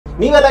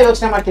ನೀವೆಲ್ಲ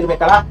ಯೋಚನೆ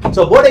ಮಾಡ್ತಿರ್ಬೇಕಲ್ಲ.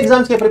 So board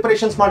exams ಗೆ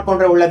ಪ್ರಿಪರೇಷನ್ಸ್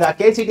ಮಾಡ್ಕೊಂಡ್ರೆ ಒಳ್ಳೇದಾ,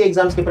 KCET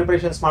ಎಕ್ಸಾಮ್ಸ್ ಗೆ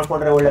ಪ್ರಿಪರೇಷನ್ಸ್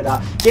ಮಾಡ್ಕೊಂಡ್ರೆ ಒಳ್ಳೇದಾ,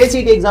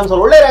 KCET ಎಕ್ಸಾಮ್ಸ್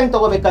ಒಳ್ಳೆ ರ್ಯಾಂಕ್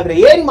ತಗೋಬೇಕಾದ್ರೆ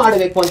ಏನ್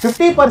ಮಾಡಬೇಕು ಅಂತ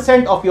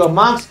 50% of your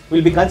marks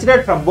will be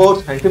considered from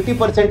boards and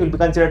 50% will be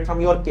considered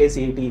from your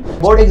KCET.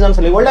 Board exams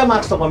ಅಲ್ಲಿ ಒಳ್ಳೆ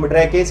ಮಾರ್ಕ್ಸ್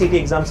ತಗೊಂಡ್ಬಿಟ್ರೆ KCET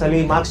ಎಕ್ಸಾಮ್ಸ್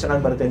ಅಲ್ಲಿ ಮಾರ್ಕ್ಸ್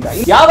ಚೆನ್ನಾಗಿ ಬರುತ್ತೆ ಅಂತ.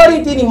 ಯಾವ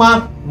ರೀತಿ ನಿಮ್ಮ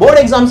ಬೋರ್ಡ್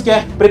ಎಕ್ಸಾಮ್ಸ್ ಗೆ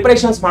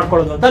ಪ್ರಿಪರೇಷನ್ಸ್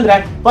ಮಾಡ್ಕೊಳ್ಳೋದು ಅಂತಂದ್ರೆ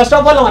ಫಸ್ಟ್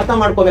ಆಫ್ ಆಲ್ ನಾವು ಅರ್ಥ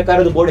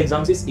ಮಾಡ್ಕೋಬೇಕಾಗಿರೋದು ಬೋರ್ಡ್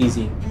ಎಕ್ಸಾಮ್ಸ್ ಇಸ್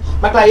ಈಸಿ.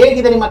 ಮಕ್ಕಳ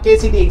ಹೇಗಿದೆ ನಿಮ್ಮ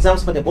KCET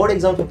ಎಕ್ಸಾಮ್ಸ್ ಮತ್ತೆ ಬೋರ್ಡ್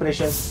ಎಕ್ಸಾಮ್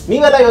ಪ್ರಿಪರೇಷನ್ಸ್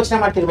ನೀವೆಲ್ಲ ಯೋಚನೆ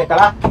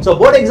ಮಾಡ್ತಿರ್ಬೇಕಲ್ಲ. ಸೊ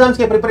ಬೋರ್ಡ್ ಎಕ್ಸಾಮ್ಸ್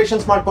ಗೆ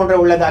ಪ್ರಿಪರೇಷನ್ಸ್ ಮಾಡ್ಕೊಂಡ್ರೆ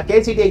ಒಳ್ಳೇದಾ,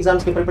 KCET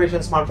ಎಕ್ಸಾಮ್ಸ್ ಗೆ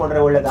ಪ್ರಿಪರೇಷನ್ಸ್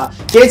ಮಾಡ್ಕೊಂಡ್ರೆ ಒಳ್ಳೇದಾ,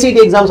 KCET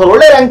ಎಕ್ಸಾಮ್ಸ್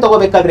ಒಳ್ಳೆ ರ್ಯಾಂಕ್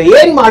ತಗೋಬೇಕಾದ್ರೆ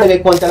ಏನ್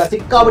ಮಾಡಬೇಕು ಅಂತೆಲ್ಲ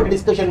ಸಿಕ್ಕಾಬಿಟ್ಟು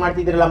ಡಿಸ್ಕಷನ್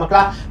ಮಾಡ್ತಿದ್ದೀರಲ್ಲ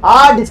ಮಕ್ಕಳ. ಆ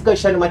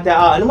ಡಿಸ್ಕಷನ್ ಮತ್ತೆ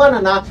ಆ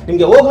ಅನುಮಾನನ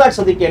ನಿಮ್ಗೆ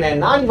ಹೋಗ್ಲಾಡ್ಸೋದಕ್ಕೇನೆ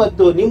ನಾನು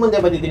ಇವತ್ತು ನಿಮ್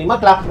ಮುಂದೆ ಬಂದಿದ್ದೀನಿ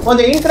ಮಕ್ಕಳ.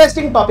 ಒಂದು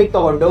ಇಂಟ್ರೆಸ್ಟಿಂಗ್ ಟಾಪಿಕ್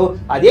ತಗೊಂಡು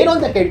ಅದೇನು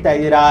ಅಂತ ಕೇಳ್ತಾ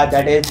ಇದ್ದೀರಾ,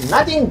 that is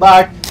nothing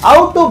but how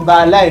to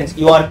balance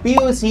your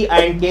PUC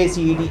and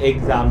KCET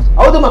exams.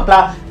 ಹೌದು ಮಕ್ಕಳ,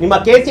 ನಿಮ್ಮ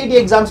KCET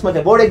ಎಕ್ಸಾಮ್ಸ್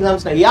ಮತ್ತೆ ಬೋರ್ಡ್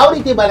ಎಕ್ಸಾಮ್ಸ್ ನ ಯಾವ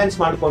ರೀತಿ ಬ್ಯಾಲೆನ್ಸ್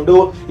ಮಾಡಿಕೊಂಡು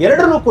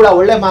ಎರಡರಲ್ಲೂ ಕೂಡ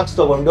ಒಳ್ಳೆ ಮಾರ್ಕ್ಸ್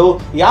ತಗೊಂಡು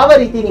ಯಾವ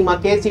ರೀತಿ ನಿಮ್ಮ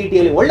KCET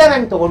ಅಲ್ಲಿ ಒಳ್ಳೆ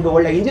ರ್ಯಾಂಕ್ ತಗೊಂಡು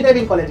ಒಳ್ಳೆ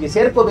ಇಂಜಿನಿಯರಿಂಗ್ ಕಾಲೇಜ್ಗೆ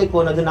ಸೇರ್ಕೋಬೇಕು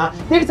ಅನ್ನೋದನ್ನ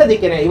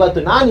ತಿಳಿಸೋದಕ್ಕೆ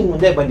ಇವತ್ತು ನಾನು ನಿಮ್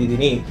ಮುಂದೆ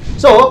ಬಂದಿದ್ದೀನಿ.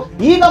 ಸೊ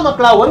ಈಗ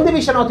ಮಕ್ಕಳ ಒಂದು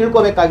ವಿಷಯ ನಾವು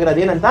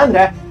ತಿಳ್ಕೊಬೇಕಾಗಿರೋದು ಏನಂತ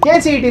ಅಂದ್ರೆ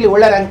KCET ಅಲ್ಲಿ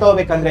ಒಳ್ಳೆ ರ್ಯಾಂಕ್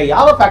ತಗೋಬೇಕಂದ್ರೆ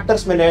ಯಾವ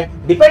ಫ್ಯಾಕ್ಟರ್ಸ್ ಮೇಲೆ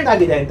ಡಿಪೆಂಡ್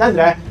ಆಗಿದೆ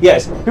ಅಂತಂದ್ರೆ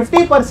S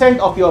 50%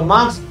 of your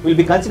marks will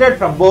be considered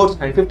from boards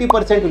and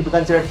 50% will be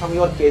considered from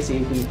your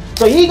KCET.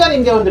 So ಈಗ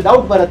ನಿಮ್ಗೆ ಒಂದು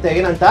ಡೌಟ್ ಬರುತ್ತೆ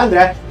ಏನಂತ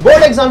ಅಂದ್ರೆ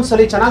ಬೋರ್ಡ್ ಎಕ್ಸಾಮ್ಸ್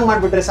ಅಲ್ಲಿ ಚೆನ್ನಾಗಿ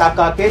ಮಾಡ್ಬಿಟ್ರೆ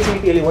ಸಾಕಾ,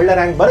 KCET ಅಲ್ಲಿ ಒಳ್ಳೆ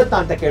ರ್ಯಾಂಕ್ ಬರುತ್ತಾ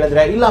ಅಂತ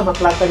ಕೇಳಿದ್ರೆ ಇಲ್ಲ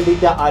ಮಕ್ಕಳ,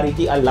 ಖಂಡಿತ ಆ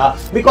ರೀತಿ ಅಲ್ಲ.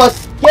 Because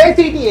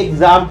KCET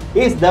exam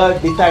is the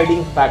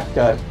deciding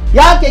factor.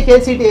 ಯಾಕೆ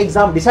KCET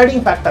ಎಕ್ಸಾಮ್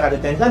ಡಿಸೈಡಿಂಗ್ ಫ್ಯಾಕ್ಟರ್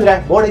ಆಗುತ್ತೆ ಅಂತಂದ್ರೆ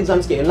ಬೋರ್ಡ್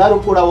ಎಕ್ಸಾಮ್ಸ್ ಗೆ ಎಲ್ಲರೂ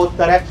ಕೂಡ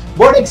ಓದ್ತಾರೆ.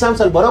 ಬೋರ್ಡ್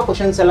ಎಕ್ಸಾಮ್ಸ್ ಅಲ್ಲಿ ಬರೋ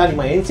ಕ್ವಶನ್ಸ್ ಎಲ್ಲ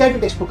ನಿಮ್ಮ NCERT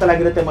ಟೆಕ್ಸ್ಟ್ ಬುಕ್ ಅಲ್ಲಿ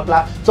ಆಗಿರುತ್ತೆ ಮಕ್ಕಳ.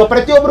 ಸೊ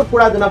ಪ್ರತಿಯೊಬ್ರು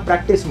ಕೂಡ ಅದನ್ನ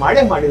ಪ್ರಾಕ್ಟೀಸ್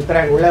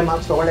ಮಾಡಿರ್ತಾರೆ, ಒಳ್ಳೆ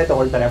ಮಾರ್ಕ್ಸ್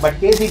ತಗೊಳ್ತಾರೆ. ಬಟ್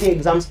KCET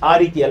ಎಕ್ಸಾಮ್ಸ್ ಆ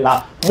ರೀತಿ ಅಲ್ಲ.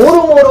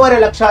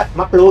 3.5 ಲಕ್ಷ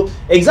ಮಕ್ಕಳು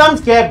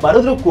ಎಕ್ಸಾಮ್ಸ್ ಗೆ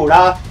ಬರೆದ್ರು ಕೂಡ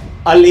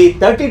ಅಲ್ಲಿ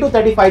 30 to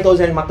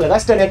 35,000 ಮಕ್ಕಳಿಗೆ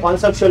ಅಷ್ಟೇ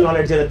ಕಾನ್ಸೆಪ್ಚುಯಲ್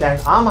ನಾಲೆಡ್ಜ್ ಇರುತ್ತೆ.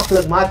 ಆ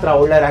ಮಕ್ಕಳಿಗೆ ಮಾತ್ರ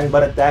ಒಳ್ಳೆ ರ್ಯಾಂಕ್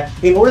ಬರುತ್ತೆ.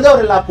 ಇನ್ನು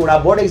ಉಳಿದವರೆಲ್ಲ ಕೂಡ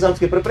ಬೋರ್ಡ್ ಎಕ್ಸಾಮ್ಸ್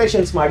ಗೆ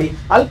ಪ್ರಿಪರೇಷನ್ಸ್ ಮಾಡಿ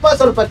ಅಲ್ಪ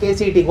ಸ್ವಲ್ಪ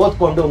KCET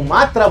ಓದ್ಕೊಂಡು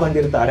ಮಾತ್ರ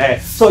ಬಂದಿರ್ತಾರೆ.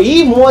 ಸೊ ಈ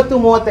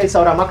 30-35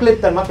 ಸಾವಿರ ಮಕ್ಕಳು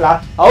ಇರ್ತಾರೆ ಮಕ್ಕಳ,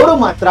 ಅವರು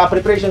ಮಾತ್ರ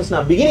ಪ್ರಿಪರೇಷನ್ಸ್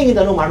ನ ಬಿಗಿನಿಂಗ್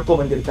ಇಂದನೂ ಮಾಡ್ಕೊ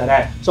ಬಂದಿರ್ತಾರೆ.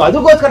 ಸೊ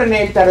ಅದಕ್ಕೋಸ್ಕರನೇ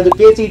ಹೇಳ್ತಾ ಇರೋದು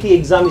KCET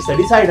exam is the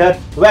decider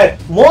wear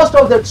most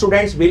of the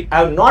students will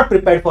have not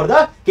prepared for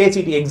the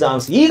KCET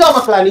exams. ಈಗ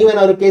ಮಕ್ಕಳ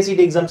ನೀವೇನಾದ್ರು KCET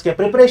ಎಕ್ಸಾಮ್ಸ್ ಗೆ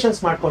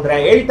ಪ್ರಿಪರೇಷನ್ಸ್ ಮಾಡ್ಕೊಂಡ್ರೆ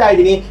ಹೇಳ್ತಾ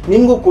ಇದೀನಿ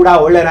ನಿಮ್ಗೂ ಕೂಡ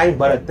ಒಳ್ಳೆ ರ್ಯಾಂಕ್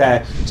ಬರುತ್ತೆ.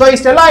 ಸೊ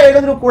ಇಷ್ಟೆಲ್ಲ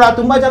ಹೇಳಿದ್ರು ಕೂಡ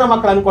ತುಂಬಾ ಜನ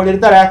ಮಕ್ಕಳು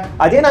ಅನ್ಕೊಂಡಿರ್ತಾರೆ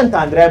ಅದೇನಂತ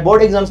ಅಂದ್ರೆ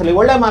ಬೋರ್ಡ್ ಎಕ್ಸಾಮ್ಸ್ ಅಲ್ಲಿ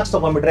ಒಳ್ಳೆ ಮಾರ್ಕ್ಸ್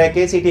ತಗೊಂಡ್ಬಿಟ್ರೆ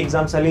KCET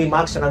ಎಕ್ಸಾಮ್ಸ್ ಅಲ್ಲಿ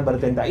ಮಾರ್ಕ್ಸ್ ಚೆನ್ನಾಗಿ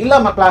ಬರುತ್ತೆ ಅಂತ. ಇಲ್ಲ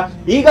ಮಕ್ಕಳ,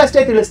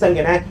 ಈಗಷ್ಟೇ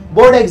ತಿಳಿಸ್ದಂಗೆನೆ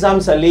ಬೋರ್ಡ್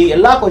ಎಕ್ಸಾಮ್ಸ್ ಅಲ್ಲಿ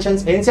ಎಲ್ಲಾ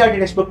ಕ್ವಶನ್ಸ್ NCERT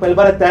ಟೆಕ್ಸ್ಟ್ ಬುಕ್ ಮೇಲೆ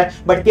ಬರುತ್ತೆ.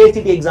 ಬಟ್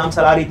KCET ಎಕ್ಸಾಮ್ಸ್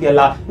ಅಲ್ಲಿ ಆ ರೀತಿ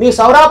ಅಲ್ಲ. ನೀವು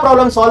ಸಾವಿರ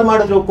ಪ್ರಾಬ್ಲಮ್ ಸಾಲ್ವ್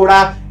ಮಾಡಿದ್ರು ಕೂಡ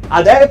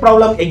ಅದೇ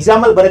ಪ್ರಾಬ್ಲಮ್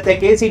ಎಕ್ಸಾಮ್ ಅಲ್ಲಿ ಬರುತ್ತೆ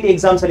KCET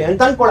ಎಕ್ಸಾಮ್ಸ್ ಅಲ್ಲಿ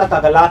ಅಂತ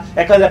ಅನ್ಕೊಳಕ್ಕಾಗಲ್ಲ.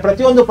 ಯಾಕಂದ್ರೆ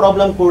ಪ್ರತಿಯೊಂದು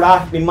ಪ್ರಾಬ್ಲಮ್ ಕೂಡ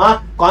ನಿಮ್ಮ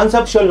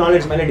ಕಾನ್ಸೆಪ್ಚುಯಲ್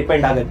ನಾಲೆಡ್ಜ್ ಮೇಲೆ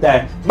ಡಿಪೆಂಡ್ ಆಗುತ್ತೆ.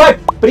 ಬಟ್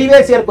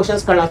ಪ್ರೀವಿಯಸ್ ಇಯರ್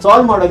ಕ್ವಶನ್ಸ್ ಗಳನ್ನ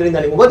ಸಾಲ್ವ್ ಮಾಡೋದ್ರಿಂದ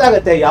ನಿಮ್ಗೆ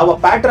ಗೊತ್ತಾಗುತ್ತೆ ಯಾವ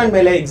ಪ್ಯಾಟರ್ನ್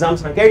ಮೇಲೆ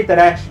ಎಕ್ಸಾಮ್ಸ್ ನ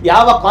ಕೇಳ್ತಾರೆ,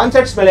 ಯಾವ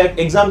ಕಾನ್ಸೆಪ್ಟ್ಸ್ ಮೇಲೆ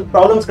ಎಕ್ಸಾಮ್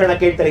ಪ್ರಾಬ್ಲಮ್ಸ್ ಗಳನ್ನ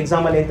ಕೇಳ್ತಾರೆ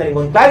ಎಕ್ಸಾಮ್ ಅಲ್ಲಿ ಅಂತ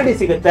ನಿಮ್ಗೆ ಒಂದು ಕ್ಲಾರಿಟಿ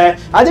ಸಿಗುತ್ತೆ.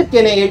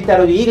 ಅದಕ್ಕೇನೆ ಹೇಳ್ತಾ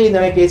ಇರೋದು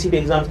ಈಗಲಿಂದನೇ KCET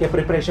ಎಕ್ಸಾಮ್ಸ್ ಗೆ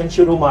ಪ್ರಿಪರೇಷನ್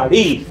ಶುರು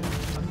ಮಾಡಿ.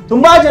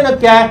 ತುಂಬಾ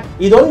ಜನಕ್ಕೆ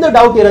ಇದೊಂದು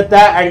ಡೌಟ್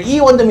ಇರುತ್ತೆ ಅಂಡ್ ಈ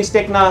ಒಂದು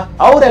ಮಿಸ್ಟೇಕ್ ನ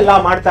ಅವರೆಲ್ಲ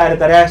ಮಾಡ್ತಾ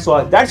ಇರ್ತಾರೆ. So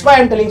that's why I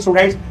am telling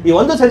students, ಈ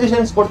ಒಂದು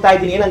ಸಜೆಷನ್ಸ್ ಕೊಡ್ತಾ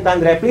ಇದ್ದೀನಿ ಏನಂತ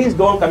ಅಂದ್ರೆ please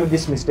don't commit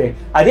this mistake.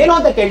 ಅದೇನು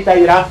ಅಂತ ಕೇಳ್ತಾ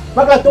ಇದ್ದೀರಾ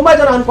ಮಕ್ಕಳ, ತುಂಬಾ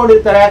ಜನ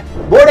ಅನ್ಕೊಂಡಿರ್ತಾರೆ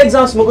ಬೋರ್ಡ್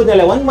ಎಕ್ಸಾಮ್ಸ್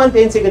ಮುಗಿದ್ಮೇಲೆ 1 ಮಂತ್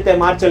ಏನ್ ಸಿಗುತ್ತೆ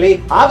ಮಾರ್ಚ್ ಅಲ್ಲಿ,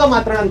 ಆಗ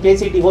ಮಾತ್ರ ನಾನು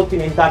KCET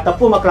ಓದ್ತೀನಿ ಅಂತ.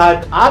 ತಪ್ಪು ಮಕ್ಕಳ,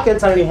 ಆ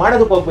ಕೆಲಸ ನೀವು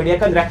ಮಾಡೋದಕ್ಕೆ ಹೋಗ್ಬೇಡಿ.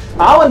 ಯಾಕಂದ್ರೆ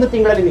ಆ ಒಂದು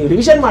ತಿಂಗಳಲ್ಲಿ ನೀವು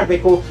ರಿವಿಷನ್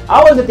ಮಾಡಬೇಕು, ಆ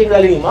ಒಂದು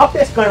ತಿಂಗಳಲ್ಲಿ ನೀವು ಮಾಕ್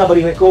ಟೆಸ್ಟ್ ಗಳನ್ನ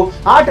ಬರೀಬೇಕು.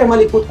 ಆ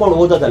ಟೈಮಲ್ಲಿ ಕೂತ್ಕೊಂಡು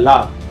ಓದೋದಲ್ಲ.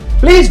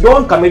 Please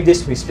don't commit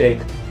this mistake.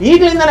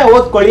 ಈಗಲಿಂದಾನೇ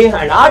ಓದ್ಕೊಳ್ಳಿ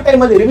ಅಂಡ್ ಆ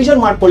ಟೈಮಲ್ಲಿ ರಿವಿಷನ್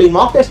ಮಾಡ್ಕೊಳ್ಳಿ,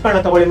 ಮಾಕ್ ಟೆಸ್ಟ್ ಗಳನ್ನ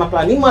ತಗೊಳ್ಳಿ ಮಕ್ಕಳ.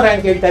 ನಿಮ್ಮ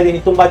ರ್ಯಾಂಕ್ ಹೇಳ್ತಾ ಇದ್ದೀನಿ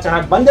ತುಂಬಾ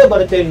ಚೆನ್ನಾಗಿ ಬಂದೇ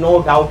ಬರುತ್ತೆ, no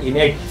doubt in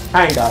it.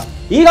 And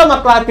ಈಗ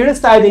ಮಕ್ಕಳ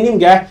ತಿಳಿಸ್ತಾ ಇದ್ದೀನಿ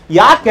ನಿಮ್ಗೆ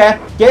ಯಾಕೆ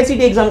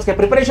KCET ಎಕ್ಸಾಮ್ಸ್ ಗೆ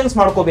ಪ್ರಿಪರೇಷನ್ಸ್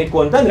ಮಾಡ್ಕೋಬೇಕು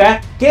ಅಂತಂದ್ರೆ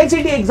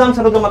KCET ಎಕ್ಸಾಮ್ಸ್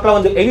ಅನ್ನೋದು ಮಕ್ಕಳ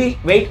ಒಂದು ಹೆವಿ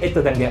ವೆಯ್ಟ್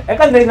ಎತ್ತದಂಗೆ.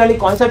 ಯಾಕಂದ್ರೆ ಇದರಲ್ಲಿ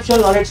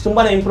ಕಾನ್ಸೆಪ್ಚುಯಲ್ ನಾಲೆಡ್ಜ್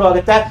ತುಂಬಾನೇ ಇಂಪ್ರೂವ್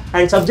ಆಗುತ್ತೆ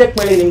ಅಂಡ್ ಸಬ್ಜೆಕ್ಟ್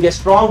ಮೇಲೆ ನಿಮ್ಗೆ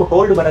ಸ್ಟ್ರಾಂಗ್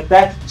ಹೋಲ್ಡ್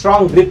ಬರುತ್ತೆ,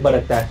 ಸ್ಟ್ರಾಂಗ್ ಗ್ರಿಪ್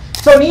ಬರುತ್ತೆ.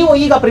 ಸೊ ನೀವು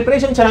ಈಗ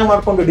ಪ್ರಿಪರೇಷನ್ ಚೆನ್ನಾಗಿ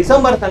ಮಾಡ್ಕೊಂಡು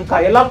ಡಿಸೆಂಬರ್ ತನಕ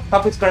ಎಲ್ಲ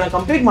ಟಾಪಿಕ್ಸ್ ಗಳನ್ನ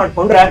ಕಂಪ್ಲೀಟ್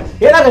ಮಾಡ್ಕೊಂಡ್ರೆ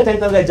ಏನಾಗುತ್ತೆ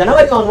ಅಂತಂದ್ರೆ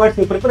ಜನವರಿ ಆನ್ವರ್ಡ್ಸ್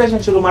ನೀವು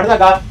ಪ್ರಿಪರೇಷನ್ ಶುರು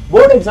ಮಾಡಿದಾಗ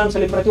ಬೋರ್ಡ್ ಎಕ್ಸಾಮ್ಸ್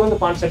ಅಲ್ಲಿ ಪ್ರತಿಯೊಂದು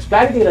ಕಾನ್ಸೆಪ್ಟ್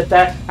ಕ್ಲಾರಿಟಿ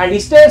ಇರುತ್ತೆ ಅಂಡ್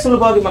ಇಷ್ಟೇ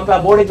ಸುಲಭವಾಗಿ ಮಕ್ಕಳ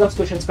ಬೋರ್ಡ್ ಎಕ್ಸಾಮ್ಸ್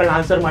ಕ್ವೆಶ್ಚನ್ಸ್ ಗಳನ್ನ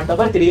ಆನ್ಸರ್ ಮಾಡ್ತಾ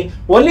ಬರ್ತೀರಿ.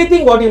 Only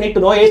thing what you need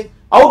to know is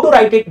how to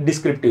right it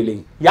ಡಿಸ್ಕ್ರಿಪ್ಟಿವ್ಲಿ.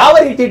 ಯಾವ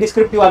ರೀತಿ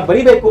ಡಿಸ್ಕ್ರಿಪ್ಟಿವ್ ಆಗಿ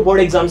ಬರೀಬೇಕು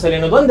ಬೋರ್ಡ್ ಎಕ್ಸಾಮ್ಸ್ ಅಲ್ಲಿ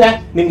ಅನ್ನೋದೊಂದೇ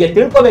ನಿಮ್ಗೆ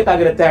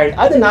ತಿಳ್ಕೋಬೇಕಾಗಿರುತ್ತೆ ಅಂಡ್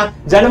ಅದನ್ನ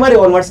ಜನವರಿ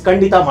ಆನ್ವರ್ಡ್ಸ್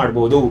ಖಂಡಿತ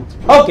ಮಾಡಬಹುದು.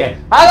 ಓಕೆ,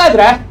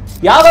 ಹಾಗಾದ್ರೆ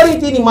ಯಾವ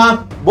ರೀತಿ ನಿಮ್ಮ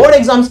ಬೋರ್ಡ್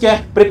ಎಕ್ಸಾಮ್ಸ್ ಗೆ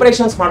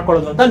ಪ್ರಿಪರೇಷನ್ಸ್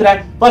ಮಾಡ್ಕೊಳ್ಳೋದು ಅಂತಂದ್ರೆ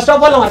ಫಸ್ಟ್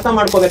ಆಫ್ ಆಲ್ ನಾವು ಅರ್ಥ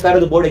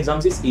ಮಾಡ್ಕೋಬೇಕಾಗಿರೋದು board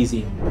exams is easy.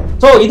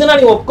 So ಇದನ್ನ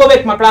ನೀವು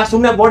ಒಪ್ಕೋಬೇಕು ಮಕ್ಕಳ.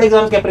 ಸುಮ್ಮನೆ ಬೋರ್ಡ್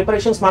ಎಕ್ಸಾಮ್ಸ್ ಗೆ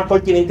ಪ್ರಿಪರೇಷನ್ಸ್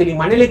ಮಾಡ್ಕೊಳ್ತೀನಿ ಅಂತ ನೀವು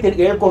ಮನೇಲಿ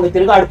ಹೇಳ್ಕೊಂಡು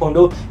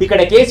ತಿರುಗಾಡ್ಕೊಂಡು ಈ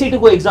ಕಡೆ KCET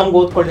ಗೂ ಎಕ್ಸಾಮ್ಗೆ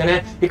ಓದ್ಕೊಳ್ತೇನೆ,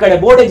 ಈ ಕಡೆ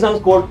ಬೋರ್ಡ್ ಎಕ್ಸಾಮ್ಸ್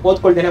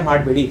ಓದ್ಕೊಳ್ತೇನೆ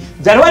ಮಾಡಬೇಡಿ.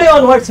 ಜನವರಿ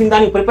ಆನ್ವರ್ಡ್ಸ್ ಇಂದ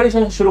ನೀವು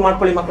ಪ್ರಿಪರೇಷನ್ ಶುರು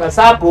ಮಾಡ್ಕೊಳ್ಳಿ ಮಕ್ಕಳ,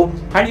 ಸಾಕು.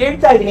 ಅಂಡ್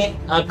ಹೇಳ್ತಾ ಇದೀನಿ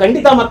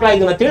ಖಂಡಿತ ಮಕ್ಕಳ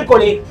ಇದನ್ನ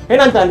ತಿಳ್ಕೊಳ್ಳಿ.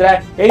 ಏನಂತ ಅಂದ್ರೆ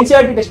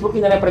NCERT ಟೆಕ್ಸ್ಟ್ ಬುಕ್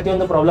ಇಂದಾನೆ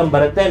ಪ್ರತಿಯೊಂದು ಪ್ರಾಬ್ಲಮ್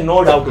ಬರುತ್ತೆ, no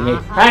doubt in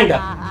it. And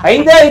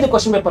 5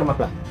 question paper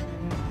ಮಕ್ಕಳ,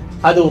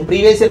 ಅದು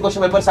ಪ್ರೀವಿಯಸ್ ಇಯರ್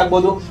ಕ್ವಶನ್ ಪೇಪರ್ಸ್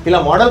ಆಗ್ಬೋದು, ಇಲ್ಲ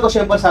ಮಾಡೆಲ್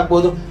ಕ್ವಶನ್ ಪೇಪರ್ಸ್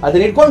ಆಗ್ಬೋದು.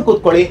 ಅದನ್ನ ಇಟ್ಕೊಂಡು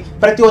ಕೂತ್ಕೊಳ್ಳಿ.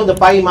 ಪ್ರತಿಯೊಂದು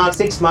 5 marks,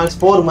 6 marks,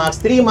 4 marks,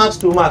 3 marks,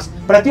 2 marks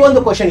ಪ್ರತಿಯೊಂದು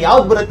ಕ್ವಶನ್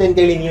ಯಾವ್ದು ಬರುತ್ತೆ ಅಂತ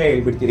ಹೇಳಿ ನೀವೇ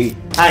ಹೇಳ್ಬಿಡ್ತೀರಿ.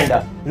 ಅಂಡ್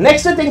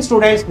ನೆಕ್ಸ್ಟ್ ಥಿಂಗ್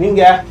ಸ್ಟೂಡೆಂಟ್ಸ್,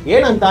 ನಿಮ್ಗೆ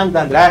ಏನಂತ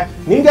ಅಂತಂದ್ರೆ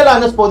ನಿಮ್ಗೆಲ್ಲ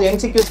ಅನ್ನಿಸ್ಬೋದು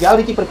MCQs ಯಾವ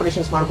ರೀತಿ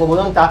ಪ್ರಿಪರೇಷನ್ಸ್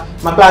ಮಾಡ್ಕೋಬಹುದು ಅಂತ.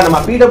 ಮಕ್ಕಳ ನಮ್ಮ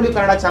PW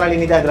ಕನ್ನಡ ಚಾನಲ್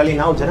ಏನಿದೆ ಅದರಲ್ಲಿ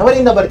ನಾವು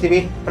ಜನವರಿಯಿಂದ ಬರ್ತೀವಿ,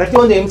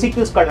 ಪ್ರತಿಯೊಂದು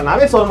MCQs ಗಳನ್ನ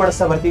ನಾವೇ ಸಾಲ್ವ್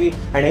ಮಾಡಿಸ್ತಾ ಬರ್ತೀವಿ.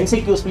 And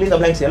MCQs fill in the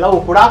blanks ಎಲ್ಲವೂ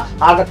ಕೂಡ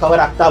ಆಗ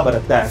ಕವರ್ ಆಗ್ತಾ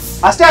ಬರುತ್ತೆ.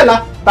 ಅಷ್ಟೇ ಅಲ್ಲ,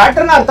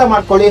 ಪ್ಯಾಟರ್ನ್ ಅರ್ಥ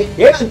ಮಾಡ್ಕೊಳ್ಳಿ.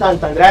 ಏನಂತ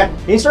ಅಂತಂದ್ರೆ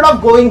instead of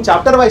going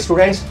chapter wise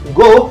students,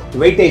 go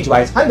weightage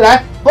wise. ಅಂದ್ರೆ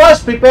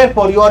first prepare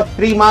for your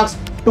 3 marks,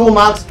 2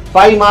 marks,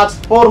 5 marks,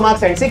 4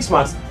 marks and 6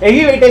 marks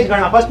heavy weightage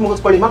ಗಳನ್ನ ಫಸ್ಟ್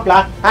ಮುಗಿಸ್ಕೊಳ್ಳಿ ಮಕ್ಕಳ.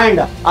 ಅಂಡ್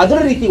ಅದರ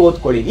ರೀತಿ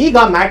ಓದ್ಕೊಳ್ಳಿ. ಈಗ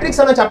ಮ್ಯಾಟ್ರಿಕ್ಸ್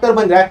ಅನ್ನೋ ಚಾಪ್ಟರ್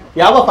ಬಂದ್ರೆ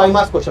ಯಾವ 5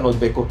 marks ಕ್ವಶನ್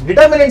ಓದಬೇಕು,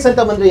 ಡಿಟರ್ಮಿನೆಂಟ್ಸ್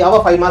ಅಂತ ಬಂದ್ರೆ ಯಾವ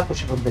 5 marks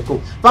ಕ್ವಶನ್ ಓದಬೇಕು,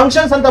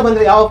 ಫಂಕ್ಷನ್ಸ್ ಅಂತ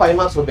ಬಂದ್ರೆ ಯಾವ 5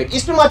 marks ಓದಬೇಕು,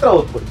 ಇಷ್ಟು ಮಾತ್ರ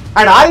ಓದ್ಕೊಳ್ಳಿ.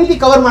 ಅಂಡ್ ಆ ರೀತಿ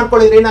ಕವರ್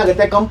ಮಾಡ್ಕೊಳ್ಳಿದ್ರೆ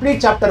ಏನಾಗುತ್ತೆ, ಕಂಪ್ಲೀಟ್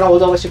ಚಾಪ್ಟರ್ ನ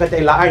ಓದೋ ಅವಶ್ಯಕತೆ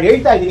ಇಲ್ಲ. ಅಂಡ್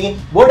ಹೇಳ್ತಾ ಇದೀನಿ,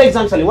 ಬೋರ್ಡ್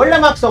ಎಕ್ಸಾಮ್ಸ್ ಅಲ್ಲಿ ಒಳ್ಳೆ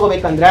ಮಾರ್ಕ್ಸ್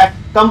ತಗೋಬೇಕಂದ್ರೆ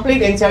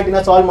ಕಂಪ್ಲೀಟ್ NCERT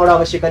ನ ಸಾಲ್ವ್ ಮಾಡೋ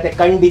ಅವಶ್ಯಕತೆ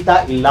ಖಂಡಿತ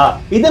ಇಲ್ಲ.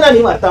 ಇದನ್ನ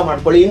ನೀವು ಅರ್ಥ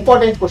ಮಾಡ್ಕೊಳ್ಳಿ.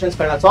 ಇಂಪಾರ್ಟೆಂಟ್ ಕ್ವಶನ್ಸ್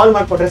ಗಳನ್ನ ಸಾಲ್ವ್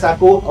ಮಾಡ್ಕೊಂಡ್ರೆ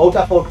ಸಾಕು, ಔಟ್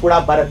ಆಫ್ ಔಟ್ ಕೂಡ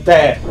ಬರುತ್ತೆ.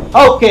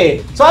 ಓಕೆ,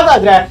 ಸೊ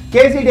ಹಾಗಾದ್ರೆ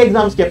KCET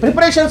ಎಕ್ಸಾಮ್ಸ್ ಗೆ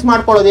ಪ್ರಿಪರೇಷನ್ಸ್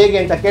ಮಾಡ್ಕೊಳ್ಳೋದು ಹೇಗೆ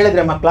ಅಂತ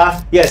ಕೇಳಿದ್ರೆ ಮಕ್ಕಳ,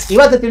 ಎಸ್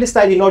ಇವತ್ತು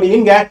ತಿಳಿಸ್ತಾ ಇದೀನಿ ನೋಡಿ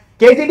ನಿಮ್ಗೆ.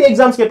 KCET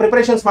ಎಕ್ಸಾಮ್ಸ್ ಗೆ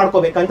ಪ್ರಿಪರೇಷನ್ಸ್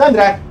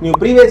ಮಾಡ್ಕೋಬೇಕಂತಂದ್ರೆ ನೀವು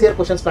ಪ್ರೀವಿಯಸ್ ಇಯರ್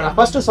ಕ್ವಶನ್ಸ್ ಗಳನ್ನ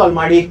ಫಸ್ಟ್ ಸಾಲ್ವ್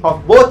ಮಾಡಿ ಆಫ್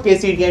ಬೋತ್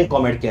KCET ಅಂಡ್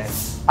ಕಾಮೆಡ್.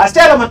 ಅಷ್ಟೇ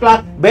ಅಲ್ಲ ಮಕ್ಕಳ,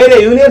 ಬೇರೆ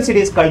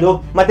ಯೂನಿವರ್ಸಿಟೀಸ್ ಗಳದ್ದು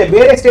ಮತ್ತೆ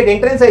ಬೇರೆ ಸ್ಟೇಟ್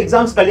ಎಂಟ್ರೆನ್ಸ್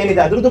ಎಕ್ಸಾಮ್ಸ್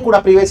ಗಳೇನಿದೆ ಅದ್ರದ್ದು ಕೂಡ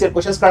ಪ್ರೀವಿಯಸ್ ಇಯರ್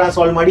ಕ್ವಶನ್ಸ್ ಗಳನ್ನ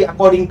ಸಾಲ್ವ್ ಮಾಡಿ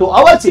ಅಕಾರ್ಡಿಂಗ್ ಟು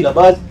ಅವರ್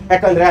ಸಿಲೆಬಸ್.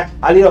 ಯಾಕಂದ್ರೆ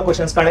ಅಲ್ಲಿರೋ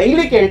ಕ್ವಶನ್ಸ್ ಗಳನ್ನ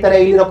ಇಲ್ಲಿ ಕೇಳ್ತಾರೆ,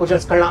 ಇಲ್ಲಿರೋ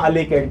ಕ್ವಶನ್ಸ್ ಗಳನ್ನ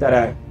ಅಲ್ಲಿ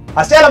ಕೇಳ್ತಾರೆ.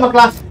 ಅಷ್ಟೇ ಅಲ್ಲ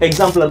ಮಕ್ಕಳ,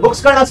 ಎಕ್ಸಾಂಪಲ್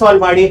ಬುಕ್ಸ್ ಗಳನ್ನ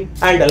ಸಾಲ್ವ್ ಮಾಡಿ.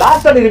 ಅಂಡ್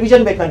ಲಾಸ್ಟ್ ಅಲ್ಲಿ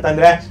ರಿವಿಷನ್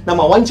ಬೇಕಂತಂದ್ರೆ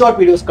ನಮ್ಮ ಒನ್ ಶಾರ್ಟ್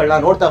ವಿಡಿಯೋಸ್ ಗಳನ್ನ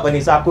ನೋಡ್ತಾ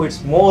ಬನ್ನಿ ಸಾಕು,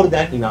 ಇಟ್ಸ್ ಮೋರ್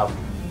ದನ್ ಇನಫ್.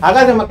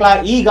 ಹಾಗಾದ್ರೆ ಮಕ್ಕಳ,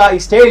 ಈಗ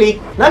ಇಷ್ಟ ಹೇಳಿ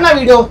ನನ್ನ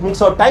ವಿಡಿಯೋ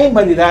ಮುಗಿಸೋ ಟೈಮ್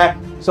ಬಂದಿದೆ.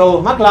 ಸೊ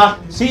ಮಕ್ಕಳ,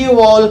 C you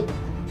all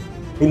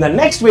in the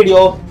next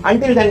video.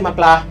 Until then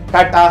ಮಕ್ಕಳ,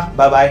 Tata,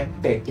 bye bye,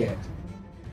 take care.